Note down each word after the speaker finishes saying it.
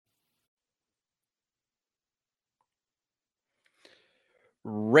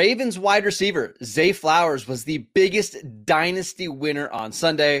Ravens wide receiver Zay Flowers was the biggest Dynasty winner on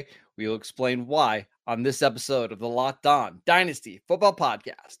Sunday. We will explain why on this episode of the Locked On Dynasty Football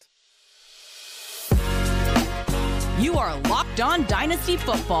Podcast. You are Locked On Dynasty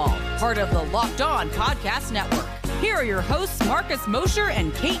Football, part of the Locked On Podcast Network. Here are your hosts, Marcus Mosher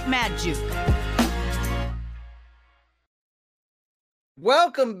and Kate Madjuk.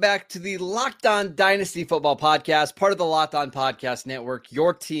 Welcome back to the Locked On Dynasty Football Podcast, part of the Locked On Podcast Network,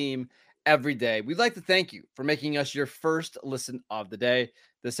 your team every day. We'd like to thank you for making us your first listen of the day.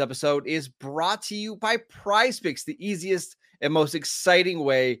 This episode is brought to you by PrizePicks, the easiest and most exciting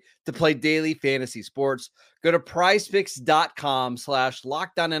way to play daily fantasy sports. Go to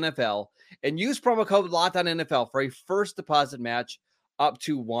prizepicks.com/LockedOnNFL and use promo code LockedOnNFL for a first deposit match up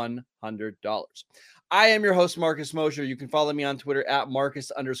to $100. I am your host, Marcus Mosher. You can follow me on Twitter at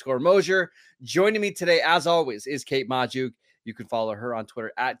Marcus_Mosher. Joining me today, as always, is Kate Madjuk. You can follow her on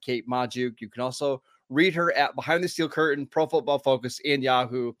Twitter at Kate Madjuk. You can also read her at Behind the Steel Curtain, Pro Football Focus, and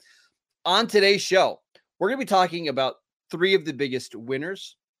Yahoo. On today's show, we're going to be talking about three of the biggest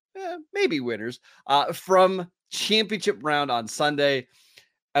winners, maybe winners, from championship round on Sunday.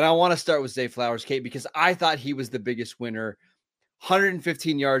 And I want to start with Zay Flowers, Kate, because I thought he was the biggest winner.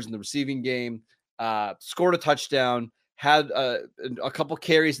 115 yards in the receiving game. Scored a touchdown, had a couple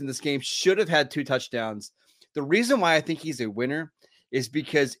carries in this game, should have had 2 touchdowns. The reason why I think he's a winner is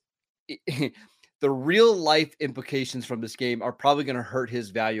because the real life implications from this game are probably going to hurt his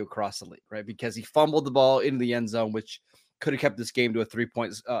value across the league, right? Because he fumbled the ball into the end zone, which could have kept this game to a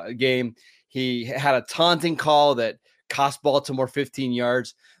 3-point game. He had a taunting call that cost Baltimore 15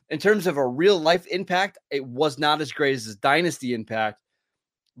 yards. In terms of a real life impact, it was not as great as his dynasty impact.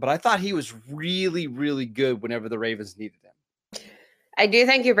 But I thought he was really, really good whenever the Ravens needed him. I do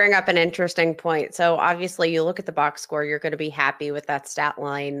think you bring up an interesting point. So obviously you look at the box score, you're going to be happy with that stat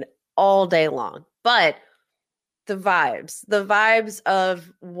line all day long. But the vibes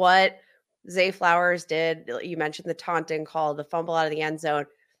of what Zay Flowers did, you mentioned the taunting call, the fumble out of the end zone,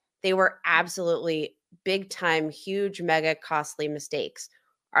 they were absolutely big time, huge, mega costly mistakes.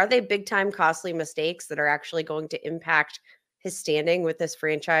 Are they big time costly mistakes that are actually going to impact his standing with this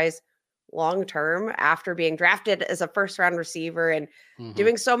franchise long-term after being drafted as a first-round receiver and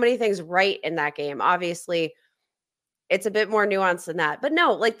doing so many things right in that game? Obviously, it's a bit more nuanced than that. But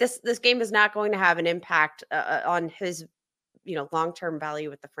no, like this game is not going to have an impact on his, long-term value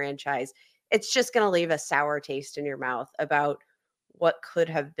with the franchise. It's just going to leave a sour taste in your mouth about what could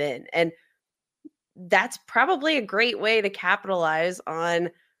have been. And that's probably a great way to capitalize on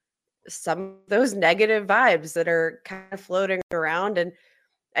some of those negative vibes that are kind of floating around. And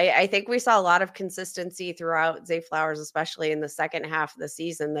I think we saw a lot of consistency throughout Zay Flowers, especially in the second half of the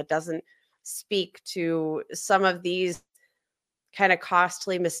season, that doesn't speak to some of these kind of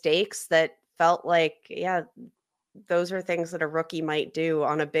costly mistakes that felt like, yeah, those are things that a rookie might do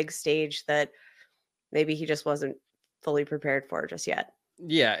on a big stage that maybe he just wasn't fully prepared for just yet.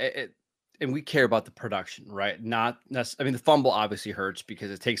 Yeah, and we care about the production, right? Not necessarily. I mean, the fumble obviously hurts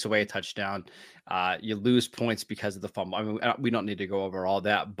because it takes away a touchdown. You lose points because of the fumble. I mean, we don't need to go over all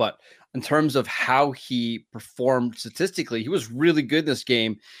that. But in terms of how he performed statistically, he was really good in this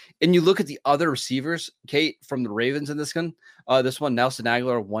game. And you look at the other receivers, Kate, from the Ravens in this one. Nelson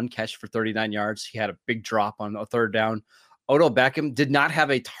Aguilar, 1 catch for 39 yards. He had a big drop on a third down. Odell Beckham did not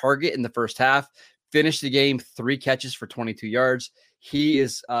have a target in the first half. Finished the game, 3 catches for 22 yards. He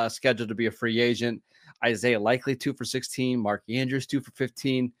is scheduled to be a free agent. Isaiah Likely, 2 for 16. Mark Andrews, 2 for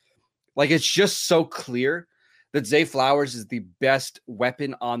 15. Like, it's just so clear that Zay Flowers is the best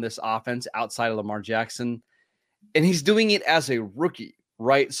weapon on this offense outside of Lamar Jackson. And he's doing it as a rookie,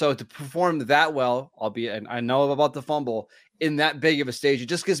 right? So to perform that well, albeit, and I know about the fumble, in that big of a stage, it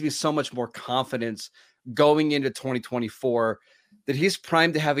just gives me so much more confidence going into 2024 that he's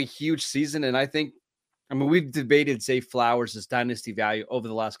primed to have a huge season. And I think, we've debated Zay Flowers' dynasty value over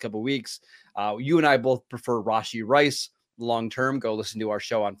the last couple of weeks. You and I both prefer Rashee Rice long-term. Go listen to our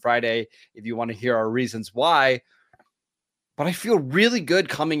show on Friday if you want to hear our reasons why. But I feel really good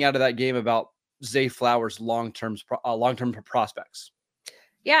coming out of that game about Zay Flowers' long-term prospects.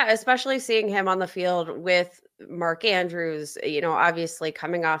 Yeah, especially seeing him on the field with Mark Andrews, obviously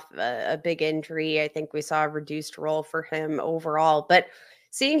coming off a big injury. I think we saw a reduced role for him overall, but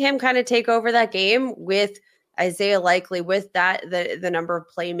seeing him kind of take over that game with Isaiah Likely, with that, the number of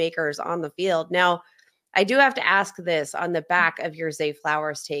playmakers on the field. Now, I do have to ask this on the back of your Zay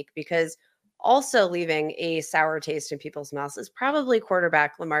Flowers take, because also leaving a sour taste in people's mouths is probably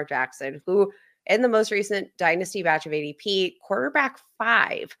quarterback Lamar Jackson, who in the most recent Dynasty batch of ADP, quarterback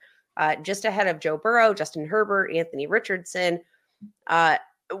 5, just ahead of Joe Burrow, Justin Herbert, Anthony Richardson. Uh,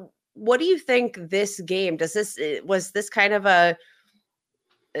 what do you think this game was this kind of a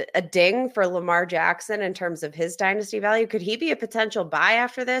ding for Lamar Jackson in terms of his dynasty value? Could he be a potential buy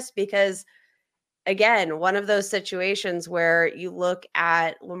after this? Because again, one of those situations where you look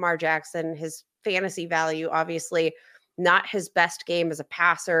at Lamar Jackson, his fantasy value, obviously not his best game as a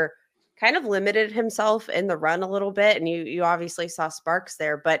passer, kind of limited himself in the run a little bit. And you obviously saw sparks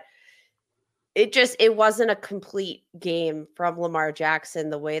there, but it wasn't a complete game from Lamar Jackson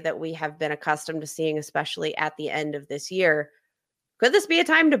the way that we have been accustomed to seeing, especially at the end of this year. Could this be a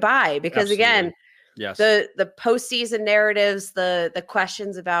time to buy? Because Absolutely. again, Yes. The postseason narratives, the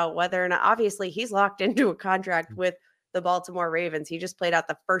questions about whether or not, obviously he's locked into a contract with the Baltimore Ravens. He just played out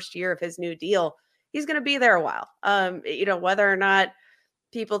the first year of his new deal. He's going to be there a while. Whether or not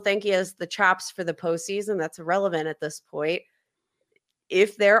people think he has the chops for the postseason, that's irrelevant at this point.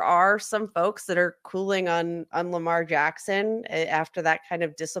 If there are some folks that are cooling on Lamar Jackson after that kind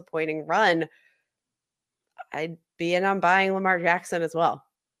of disappointing run, I'd be in on buying Lamar Jackson as well.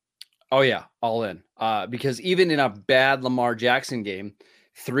 Oh yeah, all in. Because even in a bad Lamar Jackson game,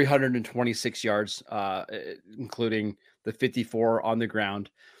 326 yards, including the 54 on the ground.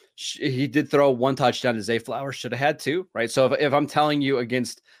 He did throw one touchdown to Zay Flowers, should have had two, right? So if I'm telling you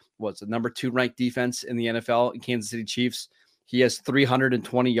against what's the number 2 ranked defense in the NFL, Kansas City Chiefs, he has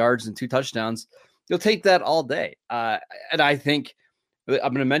 320 yards and 2 touchdowns, you'll take that all day. And I think I'm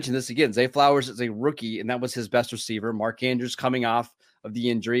going to mention this again. Zay Flowers is a rookie, and that was his best receiver. Mark Andrews coming off of the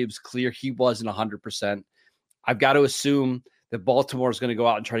injury. It was clear he wasn't 100%. I've got to assume that Baltimore is going to go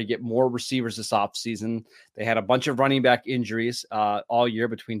out and try to get more receivers this offseason. They had a bunch of running back injuries all year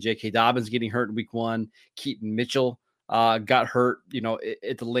between J.K. Dobbins getting hurt in week 1. Keaton Mitchell got hurt,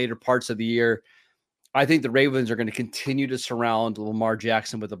 at the later parts of the year. I think the Ravens are going to continue to surround Lamar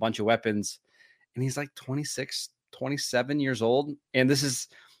Jackson with a bunch of weapons. And he's like 26, 27 years old. And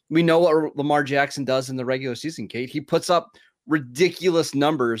we know what Lamar Jackson does in the regular season, Kate. He puts up ridiculous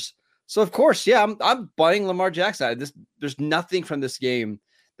numbers. So of course, yeah, I'm buying Lamar Jackson. There's nothing from this game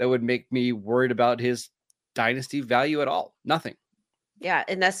that would make me worried about his dynasty value at all. Nothing. Yeah,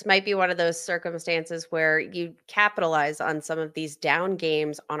 and this might be one of those circumstances where you capitalize on some of these down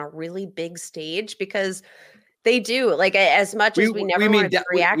games on a really big stage, because they do, like, as much as we never want to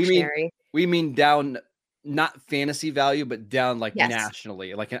be reactionary. We mean down, not fantasy value, but down like Yes.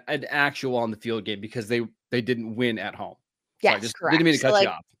 nationally, like an actual on the field game, because they didn't win at home. Yes, correct. Didn't mean to cut you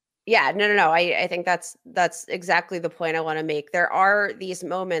off. Yeah, no. I think that's exactly the point I want to make. There are these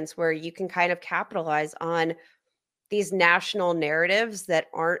moments where you can kind of capitalize on these national narratives that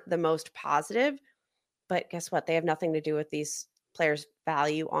aren't the most positive, but guess what? They have nothing to do with these players'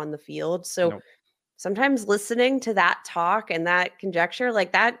 value on the field. So sometimes listening to that talk and that conjecture,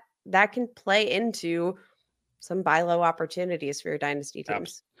 like that can play into some buy low opportunities for your dynasty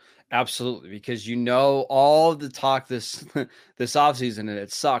teams. Absolutely, because all the talk this offseason, and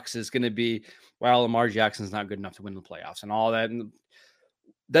it sucks, is going to be, well, Lamar Jackson's not good enough to win the playoffs and all that. And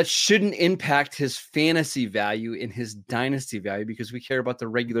that shouldn't impact his fantasy value and his dynasty value, because we care about the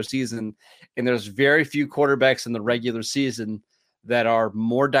regular season. And there's very few quarterbacks in the regular season that are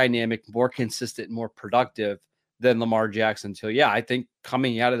more dynamic, more consistent, more productive than Lamar Jackson. So yeah, I think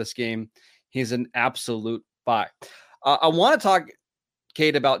coming out of this game, he's an absolute buy. I want to talk,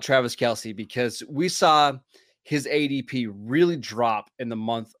 Kate, about Travis Kelce, because we saw his ADP really drop in the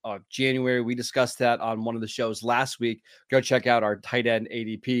month of January. We discussed that on one of the shows last week. Go check out our tight end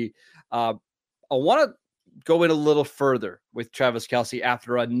ADP. I want to go in a little further with Travis Kelce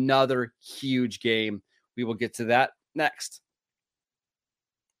after another huge game. We will get to that next.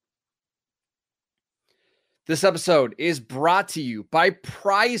 This episode is brought to you by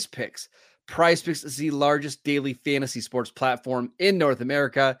Prize Picks. Prize Picks is the largest daily fantasy sports platform in North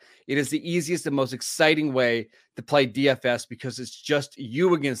America. It is the easiest and most exciting way to play DFS, because it's just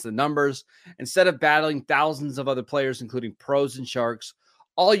you against the numbers. Instead of battling thousands of other players, including pros and sharks,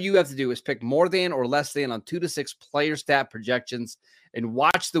 all you have to do is pick more than or less than on 2 to 6 player stat projections and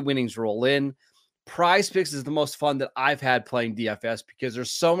watch the winnings roll in. Prize Picks is the most fun that I've had playing DFS, because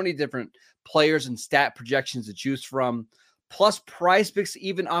there's so many different players and stat projections to choose from. Plus, Prize Picks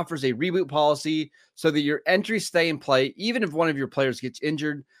even offers a reboot policy so that your entries stay in play even if one of your players gets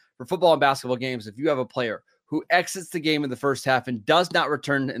injured. For football and basketball games, if you have a player who exits the game in the first half and does not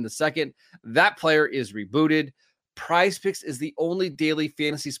return in the second, that player is rebooted. Prize Picks is the only daily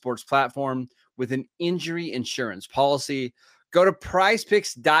fantasy sports platform with an injury insurance policy. Go to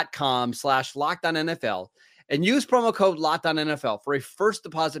prizepicks.com/LockedOnNFL and use promo code LockedOnNFL for a first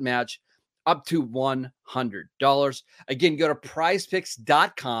deposit match up to $100. Again, go to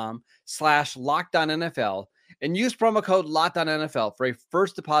prizepicks.com/LockedOnNFL and use promo code LOCKEDONNFL for a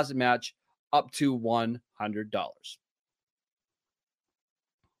first deposit match up to $100.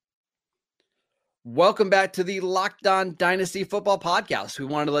 Welcome back to the Locked On Dynasty Football Podcast. We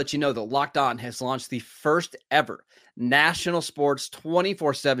wanted to let you know that Locked On has launched the first ever national sports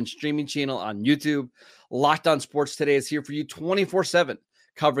 24/7 streaming channel on YouTube. Locked On Sports Today is here for you 24/7,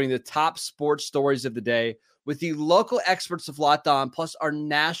 covering the top sports stories of the day with the local experts of Locked On, plus our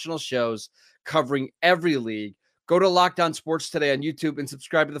national shows covering every league. Go to Locked On Sports Today on YouTube and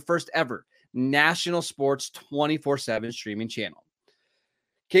subscribe to the first ever national sports 24/7 streaming channel.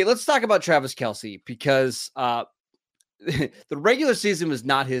 Okay, let's talk about Travis Kelce because the regular season was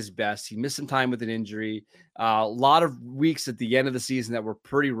not his best. He missed some time with an injury. A lot of weeks at the end of the season that were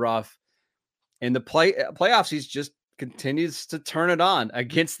pretty rough. In the playoffs, he's just continues to turn it on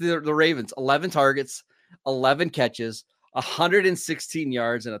against the Ravens. 11 targets, 11 catches, 116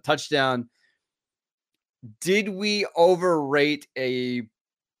 yards, and a touchdown. Did we overrate a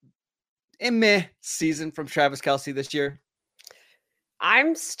meh season from Travis Kelce this year?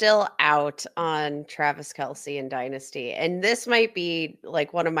 I'm still out on Travis Kelce and Dynasty. And this might be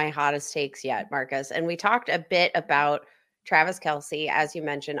like one of my hottest takes yet, Marcus. And we talked a bit about Travis Kelce, as you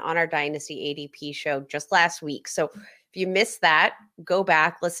mentioned, on our Dynasty ADP show just last week. So if you missed that, go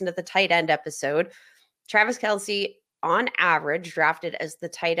back, listen to the tight end episode. Travis Kelce, on average, drafted as the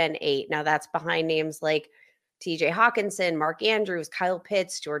tight end 8. Now that's behind names like TJ Hawkinson, Mark Andrews, Kyle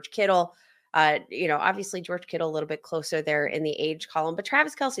Pitts, George Kittle. Obviously George Kittle a little bit closer there in the age column, but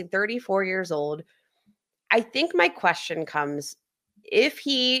Travis Kelce, 34 years old. I think my question comes, if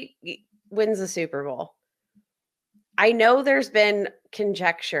he wins the Super Bowl, I know there's been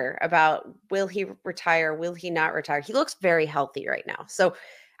conjecture about will he retire, will he not retire? He looks very healthy right now. So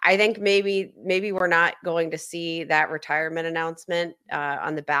I think maybe we're not going to see that retirement announcement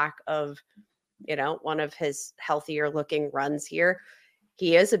on the back of, one of his healthier looking runs here.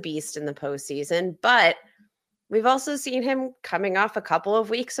 He is a beast in the postseason, but we've also seen him coming off a couple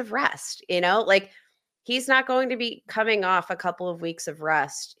of weeks of rest, he's not going to be coming off a couple of weeks of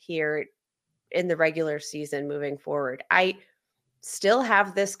rest here in the regular season moving forward. I still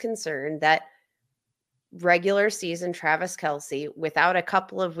have this concern that regular season Travis Kelce, without a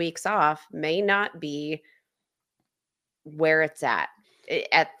couple of weeks off, may not be where it's at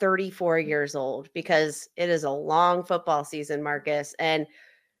 34 years old, because it is a long football season, Marcus. And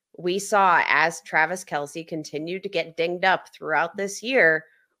we saw as Travis Kelce continued to get dinged up throughout this year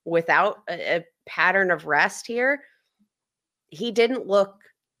without a pattern of rest here, he didn't look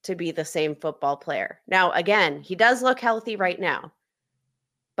to be the same football player. Now, again, he does look healthy right now,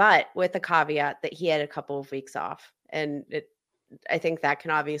 but with the caveat that he had a couple of weeks off. And I think that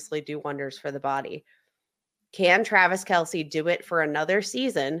can obviously do wonders for the body. Can Travis Kelce do it for another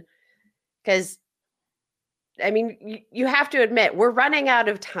season? Because, you have to admit, we're running out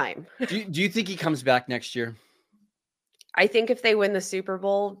of time. Do you think he comes back next year? I think if they win the Super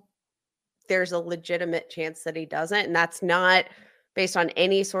Bowl, there's a legitimate chance that he doesn't. And that's not based on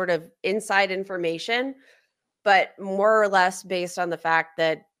any sort of inside information, but more or less based on the fact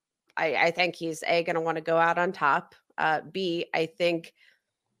that I think he's A, going to want to go out on top. B, I think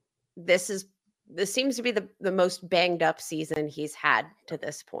this seems to be the most banged up season he's had to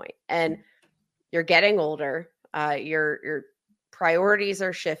this point. And you're getting older. Your priorities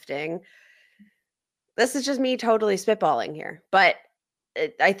are shifting. This is just me totally spitballing here. But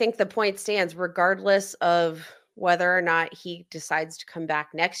I think the point stands regardless of whether or not he decides to come back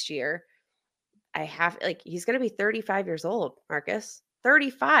next year. He's going to be 35 years old, Marcus.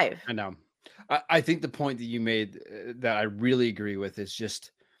 35. I know. I think the point that you made that I really agree with is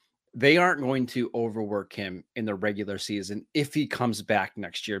just they aren't going to overwork him in the regular season if he comes back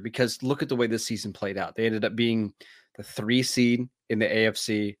next year, because look at the way this season played out. They ended up being the 3 seed in the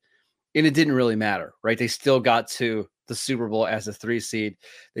AFC, and it didn't really matter, right? They still got to the Super Bowl as a 3 seed.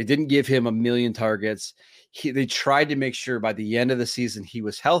 They didn't give him a million targets. They tried to make sure by the end of the season he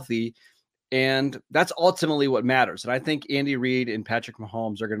was healthy. And that's ultimately what matters. And I think Andy Reid and Patrick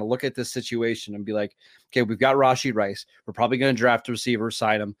Mahomes are going to look at this situation and be like, okay, we've got Rashee Rice. We're probably going to draft a receiver,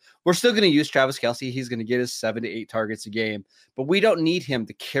 sign him. We're still going to use Travis Kelce. He's going to get his 7 to 8 targets a game, but we don't need him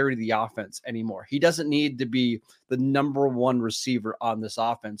to carry the offense anymore. He doesn't need to be the number 1 receiver on this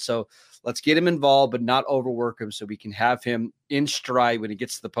offense. So let's get him involved, but not overwork him so we can have him in stride when he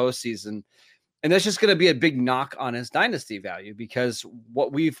gets to the postseason. And that's just going to be a big knock on his dynasty value, because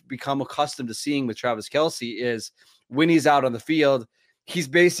what we've become accustomed to seeing with Travis Kelce is when he's out on the field, he's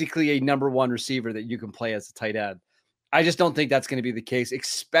basically a number 1 receiver that you can play as a tight end. I just don't think that's going to be the case,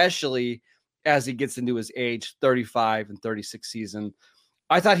 especially as he gets into his age 35 and 36 season.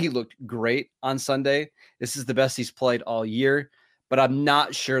 I thought he looked great on Sunday. This is the best he's played all year, but I'm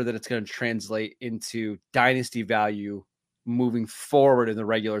not sure that it's going to translate into dynasty value moving forward in the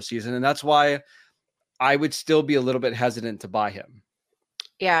regular season. And that's why I would still be a little bit hesitant to buy him.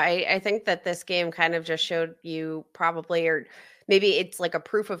 Yeah, I think that this game kind of just showed you probably, or maybe it's like a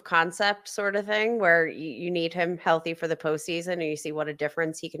proof of concept sort of thing where you need him healthy for the postseason and you see what a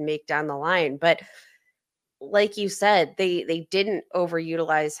difference he can make down the line. But like you said, they didn't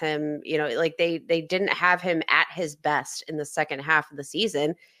overutilize him, like they didn't have him at his best in the second half of the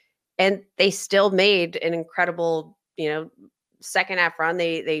season. And they still made an incredible, second half run.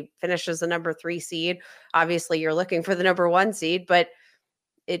 They finished as the number 3 seed. Obviously, you're looking for the number 1 seed, but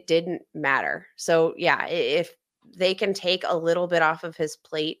it didn't matter. So yeah, if they can take a little bit off of his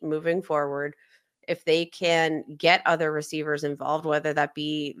plate moving forward, if they can get other receivers involved, whether that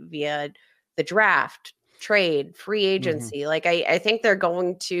be via the draft, trade, free agency, like I think they're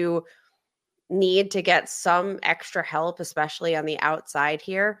going to need to get some extra help, especially on the outside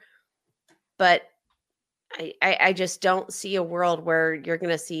here. But I just don't see a world where you're going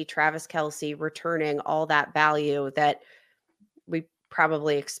to see Travis Kelce returning all that value that we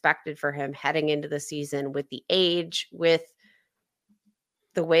probably expected for him heading into the season, with the age, with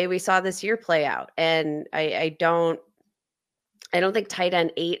the way we saw this year play out. And I don't think tight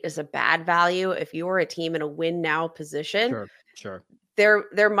end 8 is a bad value. If you are a team in a win now position, Sure.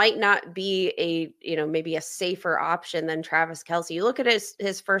 There might not be maybe a safer option than Travis Kelce. You look at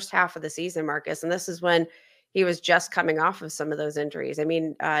his first half of the season, Marcus, and this is when he was just coming off of some of those injuries. I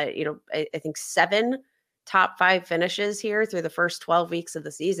mean, I think 7 top 5 finishes here through the first 12 weeks of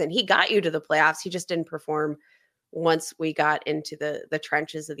the season. He got you to the playoffs. He just didn't perform once we got into the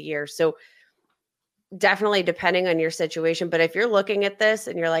trenches of the year. So definitely depending on your situation. But if you're looking at this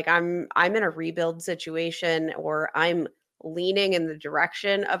and you're like, I'm in a rebuild situation, or I'm leaning in the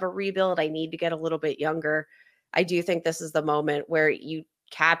direction of a rebuild, I need to get a little bit younger, I do think this is the moment where you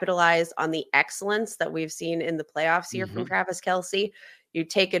capitalize on the excellence that we've seen in the playoffs here from Travis Kelce. You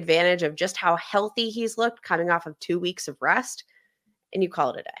take advantage of just how healthy he's looked coming off of 2 weeks of rest, and you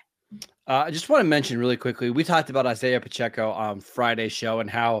call it a day. I just want to mention really quickly, we talked about Isaiah Pacheco on Friday's show and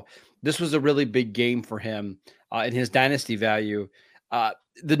how this was a really big game for him in his dynasty value.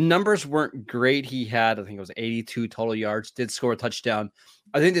 The numbers weren't great. He had, I think it was 82 total yards, did score a touchdown.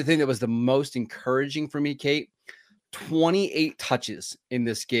 I think the thing that was the most encouraging for me, Kate, 28 touches in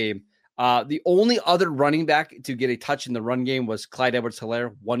this game. The only other running back to get a touch in the run game was Clyde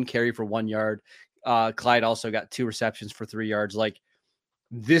Edwards-Helaire, 1 carry for 1 yard. Clyde also got 2 receptions for 3 yards. Like,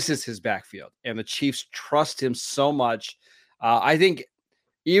 this is his backfield, and the Chiefs trust him so much. I think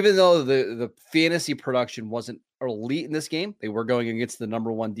even though the fantasy production wasn't elite in this game, they were going against the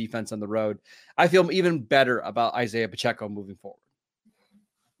number 1 defense on the road. I feel even better about Isaiah Pacheco moving forward.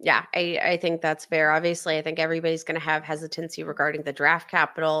 Yeah, I think that's fair. Obviously, I think everybody's going to have hesitancy regarding the draft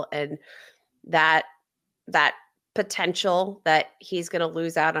capital and that potential that he's going to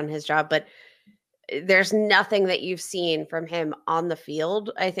lose out on his job. But there's nothing that you've seen from him on the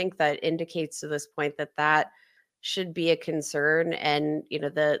field, I think, that indicates to this point that should be a concern. And,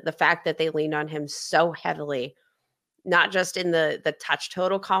 the fact that they lean on him so heavily, not just in the touch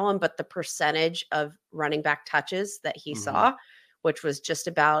total column, but the percentage of running back touches that he saw, which was just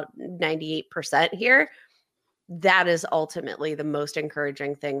about 98% here. That is ultimately the most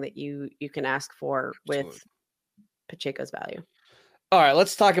encouraging thing that you can ask for with Pacheco's value. All right,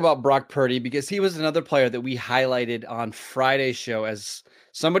 let's talk about Brock Purdy, because he was another player that we highlighted on Friday's show as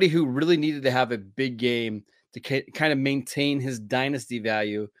somebody who really needed to have a big game to kind of maintain his dynasty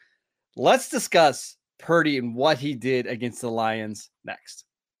value. Let's discuss Purdy and what he did against the Lions next.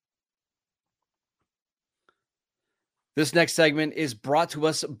 This next segment is brought to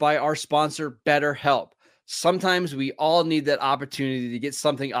us by our sponsor, BetterHelp. Sometimes we all need that opportunity to get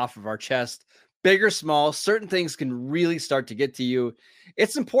something off of our chest. Big or small, certain things can really start to get to you.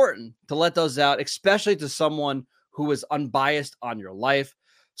 It's important to let those out, especially to someone who is unbiased on your life.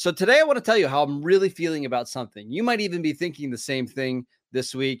 So today I want to tell you how I'm really feeling about something. You might even be thinking the same thing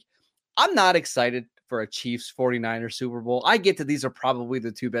this week. I'm not excited for a Chiefs 49ers Super Bowl. I get that these are probably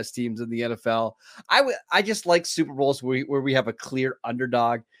the 2 best teams in the NFL. I just like Super Bowls where we have a clear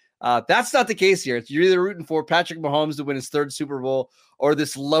underdog. That's not the case here. You're either rooting for Patrick Mahomes to win his 3rd Super Bowl or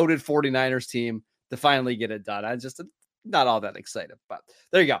this loaded 49ers team to finally get it done. I'm just not all that excited, but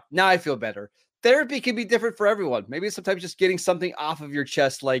there you go. Now I feel better. Therapy can be different for everyone. Maybe sometimes just getting something off of your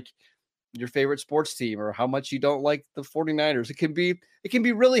chest, like your favorite sports team or how much you don't like the 49ers. It can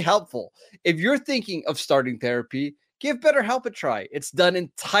be really helpful. If you're thinking of starting therapy, give BetterHelp a try. It's done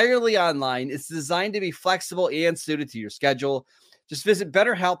entirely online. It's designed to be flexible and suited to your schedule. Just visit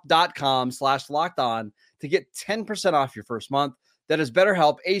betterhelp.com/lockedon to get 10% off your first month. That is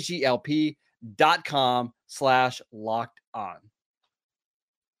BetterHelp, HELP.com/lockedon.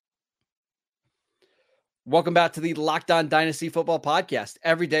 Welcome back to the Locked On Dynasty Football Podcast.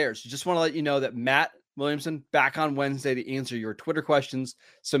 Everydayers, just want to let you know that Matt Williamson back on Wednesday to answer your Twitter questions,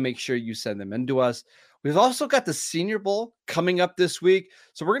 so make sure you send them in to us. We've also got the Senior Bowl coming up this week,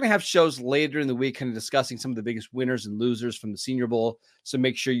 so we're going to have shows later in the week kind of discussing some of the biggest winners and losers from the Senior Bowl, so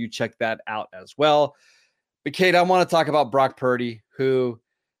make sure you check that out as well. But Kate, I want to talk about Brock Purdy, who,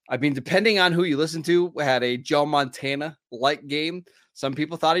 I mean, depending on who you listen to, had a Joe Montana-like game. Some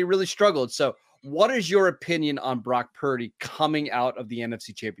people thought he really struggled. So what is your opinion on Brock Purdy coming out of the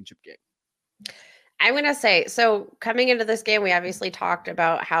NFC Championship game? I'm going to say, so coming into this game, we obviously talked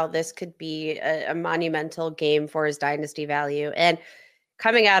about how this could be a monumental game for his dynasty value. And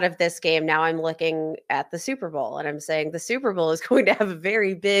coming out of this game, now I'm looking at the Super Bowl and I'm saying the Super Bowl is going to have a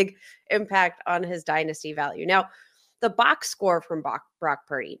very big impact on his dynasty value. Now, the box score from Brock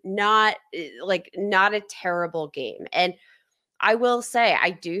Purdy, not a terrible game. And I will say, I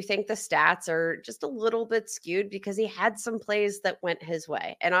do think the stats are just a little bit skewed because he had some plays that went his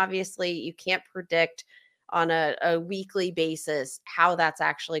way. And obviously, you can't predict on a weekly basis how that's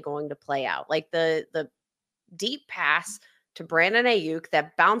actually going to play out. Like the deep pass to Brandon Ayuk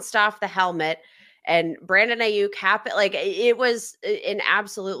that bounced off the helmet, and Brandon Ayuk happened. Like, it was an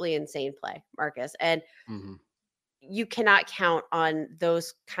absolutely insane play, Marcus. And you cannot count on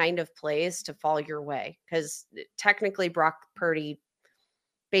those kind of plays to fall your way, because technically Brock Purdy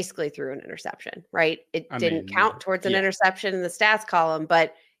basically threw an interception, right? It didn't count towards an interception in the stats column,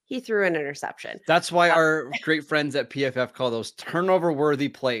 but he threw an interception. That's why our great friends at PFF call those turnover worthy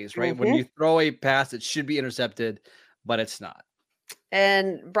plays, right? When you throw a pass, it should be intercepted, but it's not.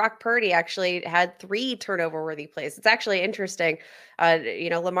 And Brock Purdy actually had 3 turnover-worthy plays. It's actually interesting.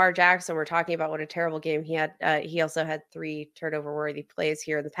 Lamar Jackson, we're talking about what a terrible game he had. He also had 3 turnover-worthy plays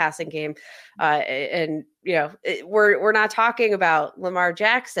here in the passing game. We're not talking about Lamar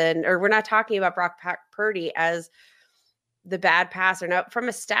Jackson, or we're not talking about Brock Purdy as the bad passer. Now, from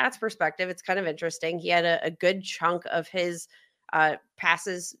a stats perspective, it's kind of interesting. He had a good chunk of his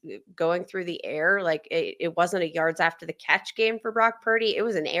passes going through the air. Like it wasn't a yards after the catch game for Brock Purdy. It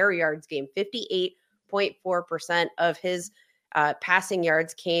was an air yards game. 58.4% of his passing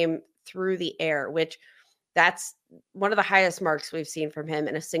yards came through the air, which that's one of the highest marks we've seen from him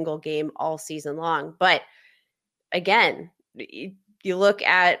in a single game all season long. But again, you look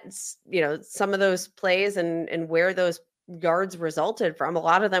at, some of those plays and where those yards resulted from. A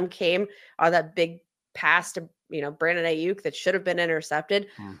lot of them came on that big pass to Brandon Ayuk that should have been intercepted.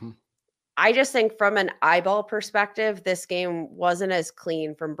 I just think from an eyeball perspective, this game wasn't as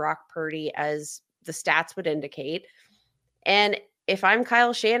clean from Brock Purdy as the stats would indicate. And if I'm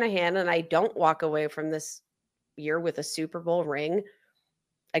Kyle Shanahan and I don't walk away from this year with a Super Bowl ring,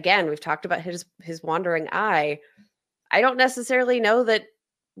 again, we've talked about his wandering eye. I don't necessarily know that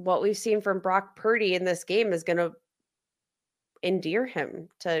what we've seen from Brock Purdy in this game is going to endear him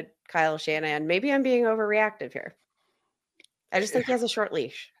to Kyle Shanahan. Maybe I'm being overreactive here. I just think he has a short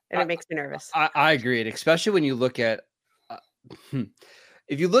leash, and it makes me nervous. I agree, especially when you look at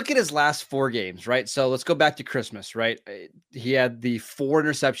if you look at his last 4 games, right? So let's go back to Christmas, right? He had the 4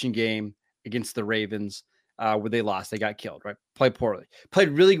 interception game against the Ravens where they lost. They got killed, right? Played poorly. Played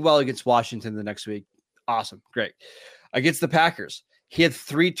really well against Washington the next week. Awesome. Great. Against the Packers, he had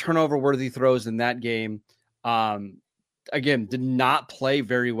 3 turnover-worthy throws in that game. Again, did not play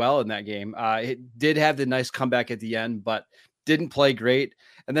very well in that game. It did have the nice comeback at the end, but didn't play great.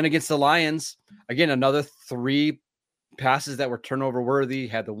 And then against the Lions, again, another 3 passes that were turnover worthy.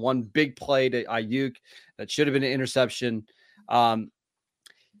 Had the one big play to Ayuk that should have been an interception.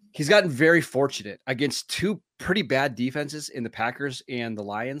 He's gotten very fortunate against 2 pretty bad defenses in the Packers and the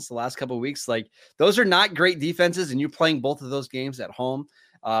Lions the last couple of weeks. Like, those are not great defenses, and you're playing both of those games at home.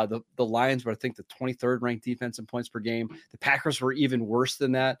 The Lions were, I think, the 23rd ranked defense in points per game. The Packers were even worse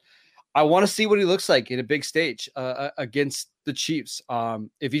than that. I want to see what he looks like in a big stage against the Chiefs.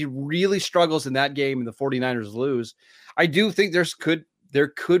 If he really struggles in that game and the 49ers lose, I do think there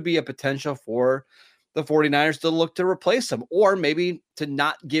could be a potential for the 49ers to look to replace him, or maybe to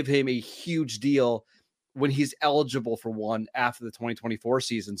not give him a huge deal when he's eligible for one after the 2024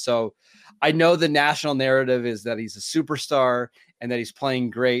 season. So I know the national narrative is that he's a superstar and that he's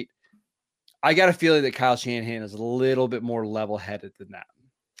playing great. I got a feeling that Kyle Shanahan is a little bit more level-headed than that.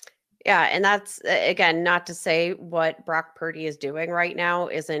 Yeah, and that's, again, not to say what Brock Purdy is doing right now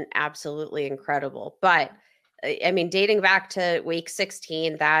isn't absolutely incredible. But, I mean, dating back to week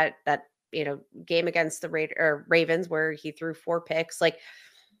 16, that game against the Ravens where he threw 4 picks. Like,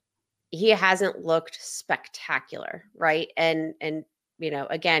 he hasn't looked spectacular, right? And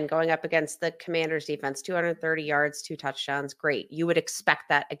again, going up against the Commanders defense, 230 yards, 2 touchdowns, great. You would expect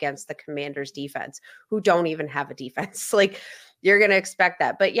that against the Commanders defense, who don't even have a defense. Like, you're going to expect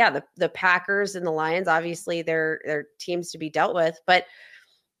that. But yeah, the Packers and the Lions, obviously they're teams to be dealt with, but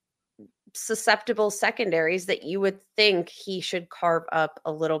susceptible secondaries that you would think he should carve up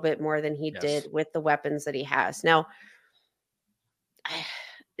a little bit more than he did with the weapons that he has. Now,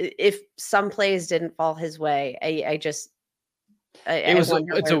 if some plays didn't fall his way, it's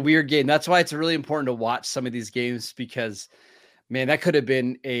a weird game. That's why it's really important to watch some of these games, because, man, that could have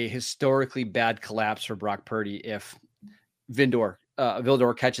been a historically bad collapse for Brock Purdy if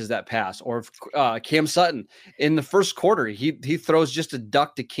Vildor catches that pass, or if Cam Sutton in the first quarter, he throws just a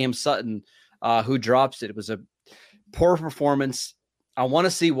duck to Cam Sutton, who drops it. It was a poor performance. I want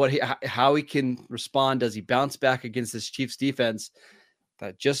to see how he can respond. Does he bounce back against this Chiefs defense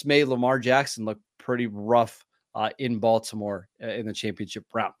that just made Lamar Jackson look pretty rough in Baltimore in the championship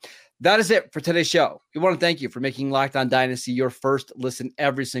round? That is it for today's show. We want to thank you for making Locked On Dynasty your first listen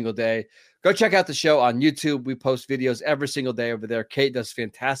every single day. Go check out the show on YouTube. We post videos every single day over there. Kate does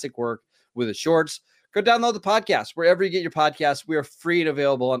fantastic work with the shorts. Go download the podcast wherever you get your podcasts. We are free and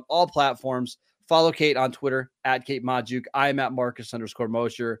available on all platforms. Follow Kate on Twitter at Kate Majuk. I am at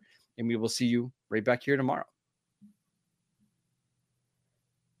Marcus_Mosher, and we will see you right back here tomorrow.